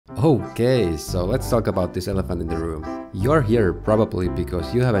Okay, so let's talk about this elephant in the room. You're here probably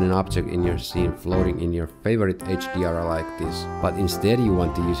because you have an object in your scene floating in your favorite HDRi like this, but instead you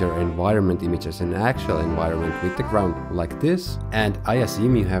want to use your environment image as an actual environment with the ground like this, and I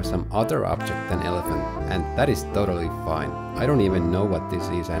assume you have some other object than elephant, and that is totally fine. I don't even know what this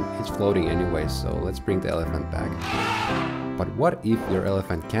is and it's floating anyway, so let's bring the elephant back. But what if your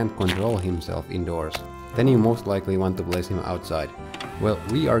elephant can't control himself indoors? Then you most likely want to place him outside. Well,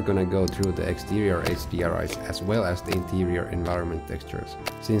 we are gonna go through the exterior HDRIs as well as the interior environment textures,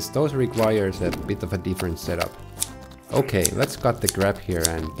 since those requires a bit of a different setup. Okay, let's cut the crap here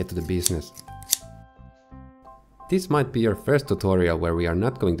and get to the business. This might be your first tutorial where we are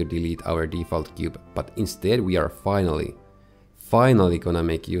not going to delete our default cube, but instead we are finally gonna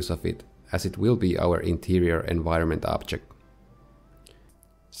make use of it, as it will be our interior environment object.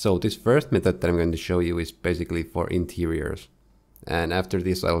 So this first method that I'm going to show you is basically for interiors. And after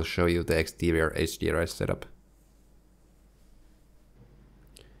this I'll show you the exterior HDRi setup.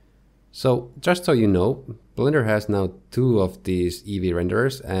 So just so you know, Blender has now two of these Eevee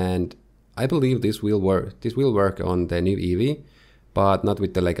renderers, and I believe this will work on the new Eevee, but not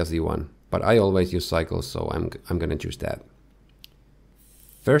with the legacy one. But I always use cycles, so I'm gonna choose that.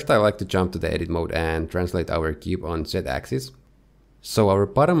 First I like to jump to the edit mode and translate our cube on Z axis. So our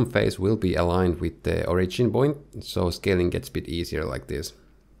bottom face will be aligned with the origin point, so scaling gets a bit easier like this.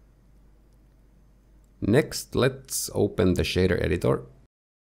 Next, let's open the shader editor.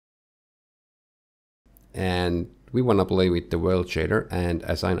 And we want to play with the world shader and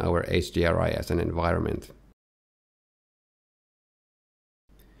assign our HDRi as an environment.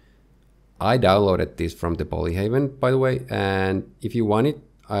 I downloaded this from the Polyhaven, by the way, and if you want it,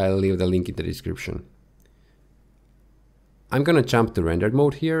 I'll leave the link in the description. I'm gonna jump to rendered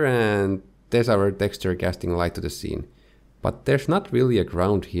mode here, and there's our texture casting light to the scene. But there's not really a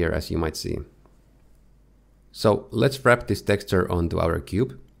ground here, as you might see. So let's wrap this texture onto our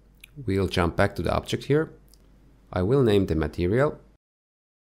cube. We'll jump back to the object here. I will name the material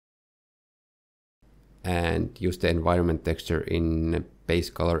and use the environment texture in base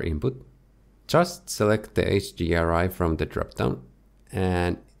color input. Just select the HDRi from the dropdown,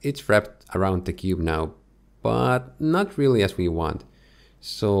 and it's wrapped around the cube now, but not really as we want.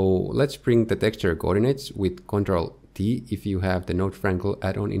 So let's bring the texture coordinates with Ctrl T if you have the Node Frankel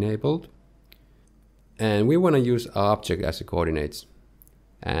add-on enabled. And we want to use object as the coordinates.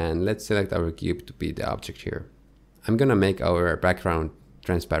 And let's select our cube to be the object here. I'm gonna make our background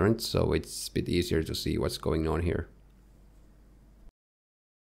transparent so it's a bit easier to see what's going on here.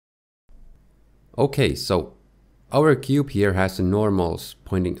 Okay, so our cube here has the normals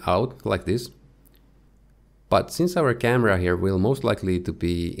pointing out like this. But since our camera here will most likely to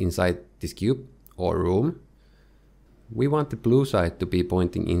be inside this cube or room, we want the blue side to be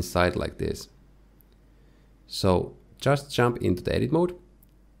pointing inside like this. So just jump into the edit mode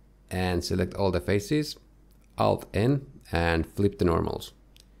and select all the faces, Alt N, and flip the normals.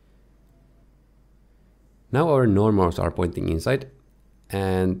 Now our normals are pointing inside,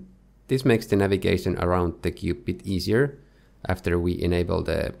 and this makes the navigation around the cube a bit easier after we enable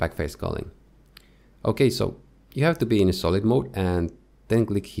the backface culling. Okay, so you have to be in a solid mode and then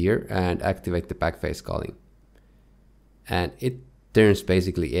click here and activate the backface culling. And it turns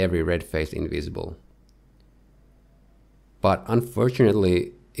basically every red face invisible. But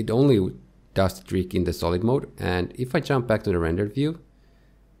unfortunately, it only does the trick in the solid mode, and if I jump back to the rendered view,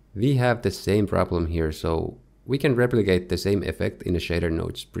 we have the same problem here, so we can replicate the same effect in the shader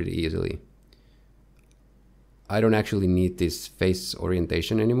nodes pretty easily. I don't actually need this face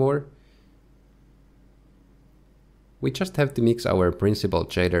orientation anymore. We just have to mix our principal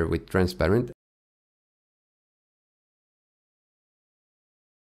shader with transparent.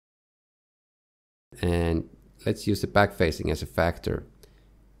 And let's use the backfacing as a factor.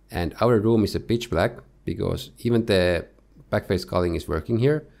 And our room is a pitch black because even the backface culling is working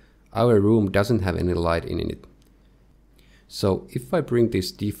here. Our room doesn't have any light in it. So if I bring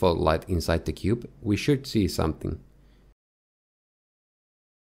this default light inside the cube, we should see something.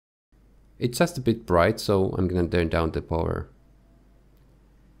 It's just a bit bright, so I'm gonna turn down the power.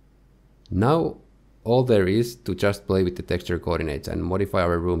 Now all there is to just play with the texture coordinates and modify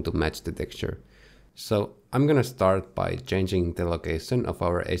our room to match the texture. So I'm gonna start by changing the location of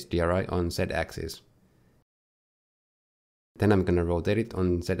our HDRi on Z axis. Then I'm gonna rotate it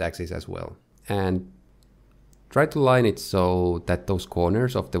on Z axis as well. And try to line it so that those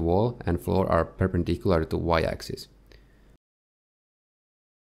corners of the wall and floor are perpendicular to Y axis.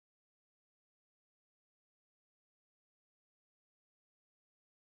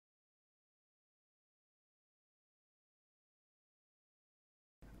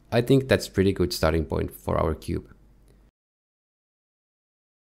 I think that's pretty good starting point for our cube.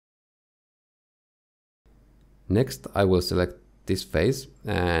 Next, I will select this face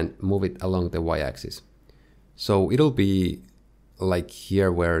and move it along the y-axis. So it'll be like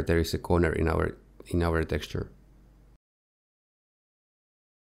here where there is a corner in our texture.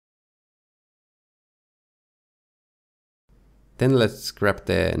 Then let's grab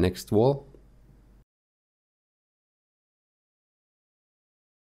the next wall.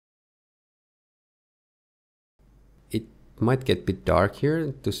 It might get a bit dark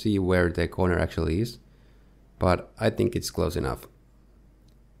here to see where the corner actually is, but I think it's close enough.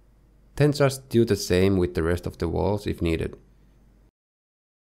 Then just do the same with the rest of the walls if needed.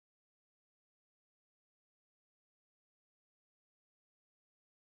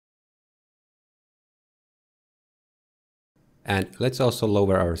 And let's also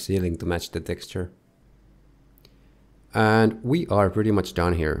lower our ceiling to match the texture. And we are pretty much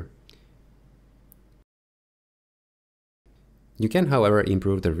done here. You can, however,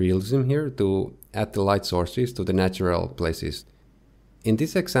 improve the realism here to add the light sources to the natural places. In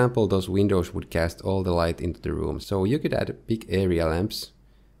this example, those windows would cast all the light into the room, so you could add big area lamps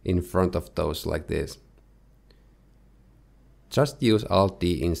in front of those like this. Just use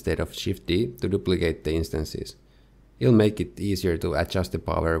Alt-D instead of Shift-D to duplicate the instances. It'll make it easier to adjust the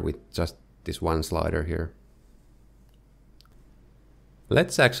power with just this one slider here.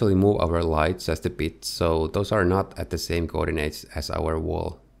 Let's actually move our lights just a bit so those are not at the same coordinates as our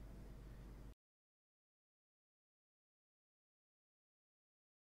wall.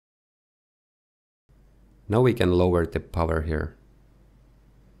 Now we can lower the power here.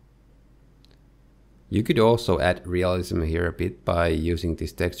 You could also add realism here a bit by using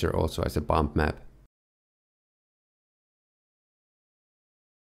this texture also as a bump map.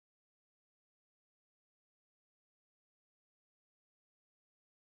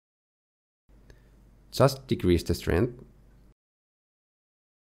 Just decrease the strength.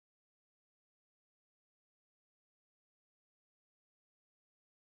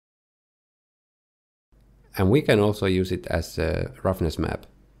 And we can also use it as a roughness map.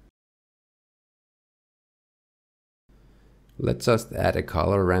 Let's just add a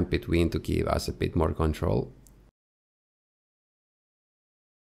color ramp between to give us a bit more control.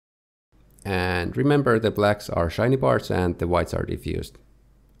 And remember, the blacks are shiny parts and the whites are diffused.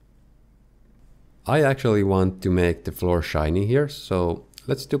 I actually want to make the floor shiny here, so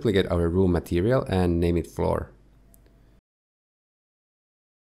let's duplicate our room material and name it floor.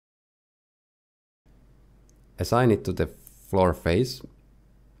 Assign it to the floor face,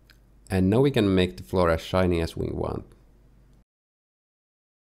 and now we can make the floor as shiny as we want.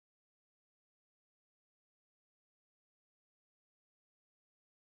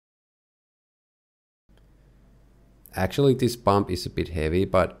 Actually, this bump is a bit heavy,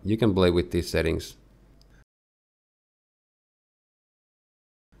 but you can play with these settings.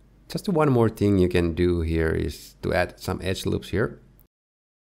 Just one more thing you can do here is to add some edge loops here.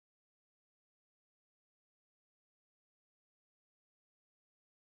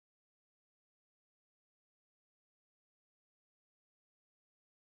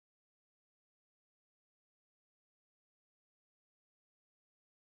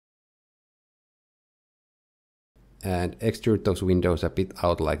 And extrude those windows a bit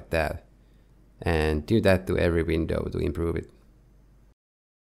out like that. And do that to every window to improve it.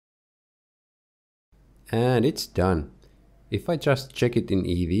 And it's done. If I just check it in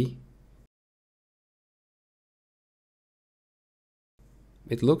Eevee,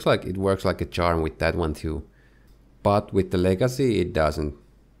 it looks like it works like a charm with that one too. But with the legacy it doesn't.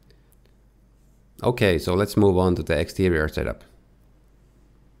 Okay, so let's move on to the exterior setup.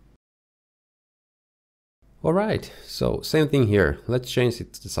 Alright, so same thing here. Let's change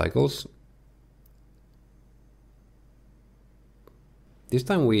it to the cycles. This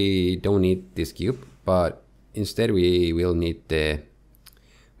time we don't need this cube, but instead we will need a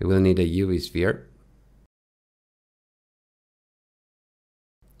UV sphere.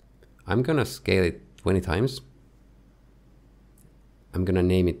 I'm gonna scale it 20 times. I'm gonna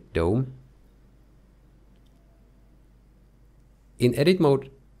name it dome. In edit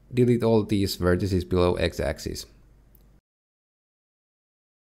mode, delete all these vertices below x-axis.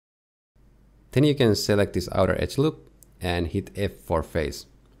 Then you can select this outer edge loop and hit F for face.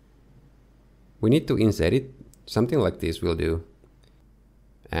 We need to inset it, something like this will do.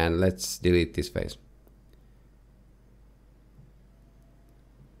 And let's delete this face.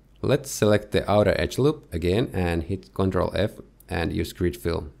 Let's select the outer edge loop again and hit Ctrl F and use grid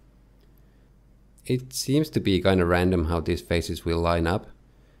fill. It seems to be kind of random how these faces will line up,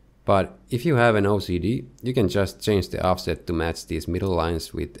 But if you have an OCD, you can just change the offset to match these middle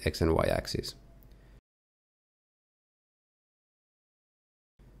lines with X and Y axis.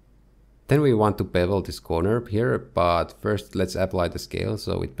 Then we want to bevel this corner here, but first let's apply the scale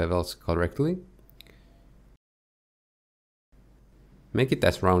so it bevels correctly. Make it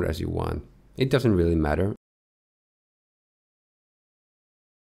as round as you want. It doesn't really matter.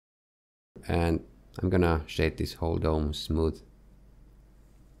 And I'm gonna shade this whole dome smooth.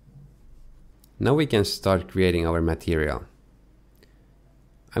 Now we can start creating our material.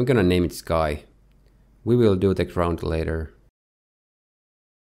 I'm gonna name it Sky. We will do the ground later.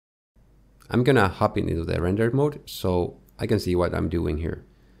 I'm gonna hop into the render mode so I can see what I'm doing here.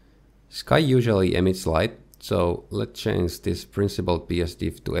 Sky usually emits light, so let's change this principled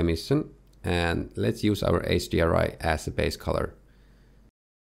BSDiff to emission and let's use our HDRi as a base color.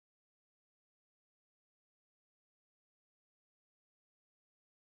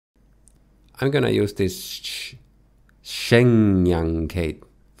 I'm gonna use this Shenyang Kate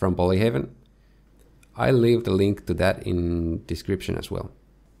from Polyhaven. I'll leave the link to that in description as well.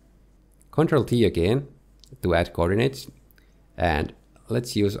 Ctrl T again to add coordinates, and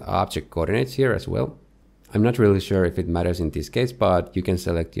let's use object coordinates here as well. I'm not really sure if it matters in this case, but you can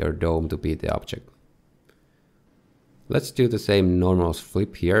select your dome to be the object. Let's do the same normal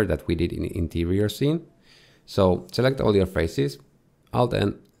flip here that we did in the interior scene. So select all your faces, Alt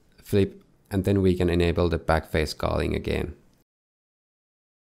and flip, and then we can enable the back face scaling again.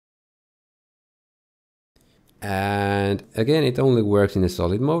 And again, it only works in a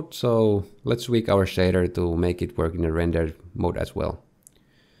solid mode, so let's tweak our shader to make it work in a rendered mode as well.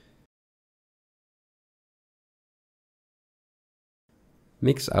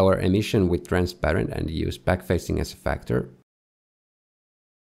 Mix our emission with transparent and use backfacing as a factor.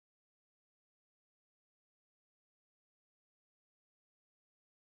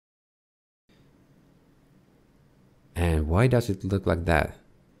 And why does it look like that?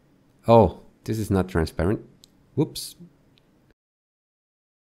 Oh, this is not transparent. Whoops.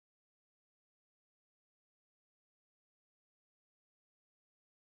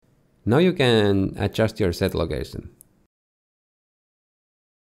 Now you can adjust your set location.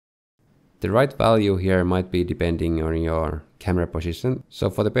 The right value here might be depending on your camera position, so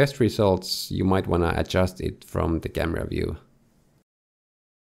for the best results you might want to adjust it from the camera view.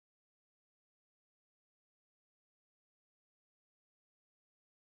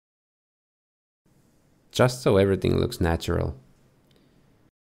 Just so everything looks natural.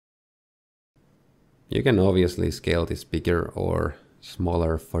 You can obviously scale this bigger or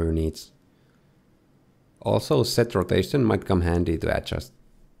smaller for your needs. Also, set rotation might come handy to adjust.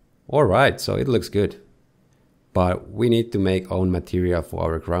 Alright, so it looks good. But we need to make own material for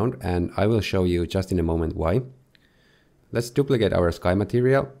our ground, and I will show you just in a moment why. Let's duplicate our sky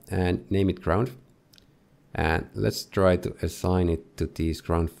material and name it ground. And let's try to assign it to these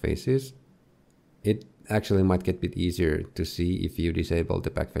ground faces. It actually might get a bit easier to see if you disable the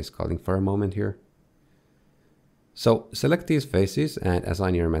backface scaling for a moment here. So select these faces and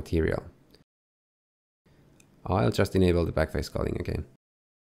assign your material. I'll just enable the backface scaling again.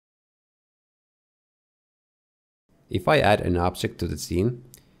 If I add an object to the scene,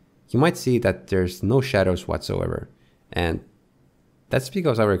 you might see that there's no shadows whatsoever, and that's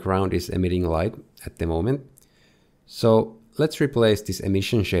because our ground is emitting light at the moment. So let's replace this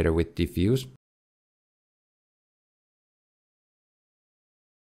emission shader with diffuse.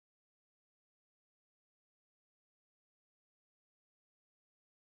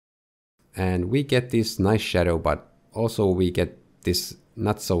 And we get this nice shadow, but also we get this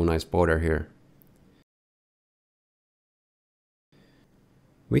not so nice border here.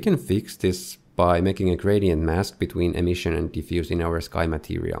 We can fix this by making a gradient mask between emission and diffuse in our sky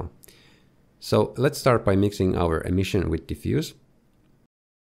material. So let's start by mixing our emission with diffuse.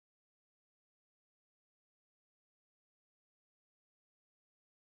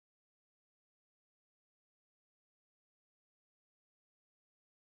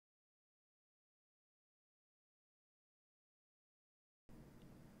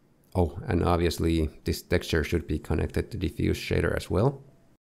 Oh, and obviously this texture should be connected to diffuse shader as well.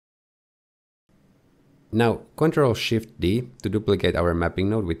 Now Ctrl-Shift-D to duplicate our mapping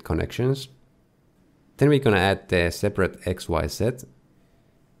node with connections. Then we're gonna add the separate XY set.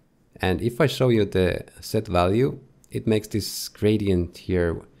 And if I show you the set value, it makes this gradient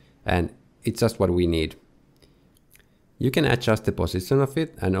here, and it's just what we need. You can adjust the position of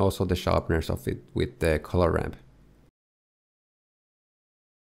it and also the sharpness of it with the color ramp.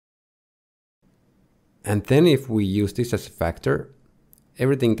 And then if we use this as a factor,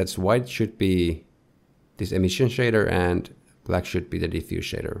 everything that's white should be this emission shader and Black should be the diffuse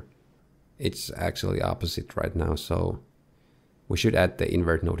shader. It's actually opposite right now, so we should add the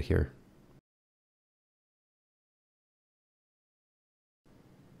invert node here.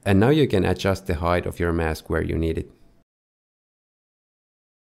 And now you can adjust the height of your mask where you need it.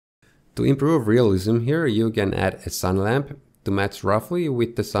 To improve realism here, you can add a sun lamp to match roughly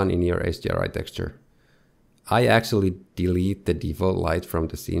with the sun in your HDRi texture. I actually delete the default light from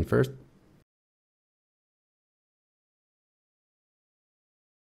the scene first.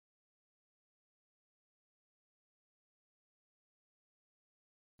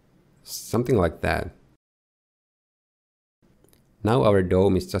 Something like that. Now our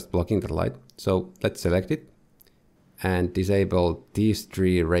dome is just blocking the light, so let's select it and disable these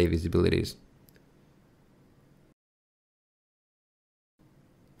 3 ray visibilities.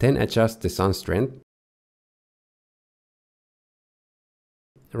 Then adjust the sun strength,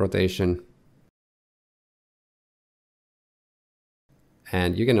 rotation,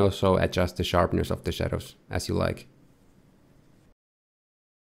 and you can also adjust the sharpness of the shadows as you like.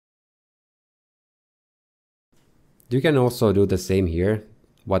 You can also do the same here,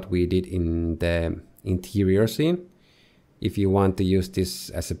 what we did in the interior scene, if you want to use this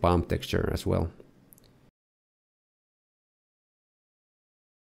as a bump texture as well.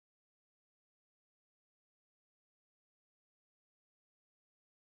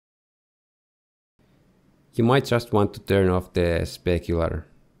 You might just want to turn off the specular.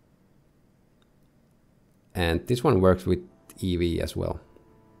 And this one works with EV as well.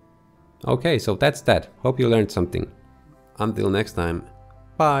 Okay, so that's that. Hope you learned something. Until next time,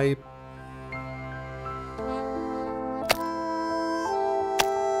 bye!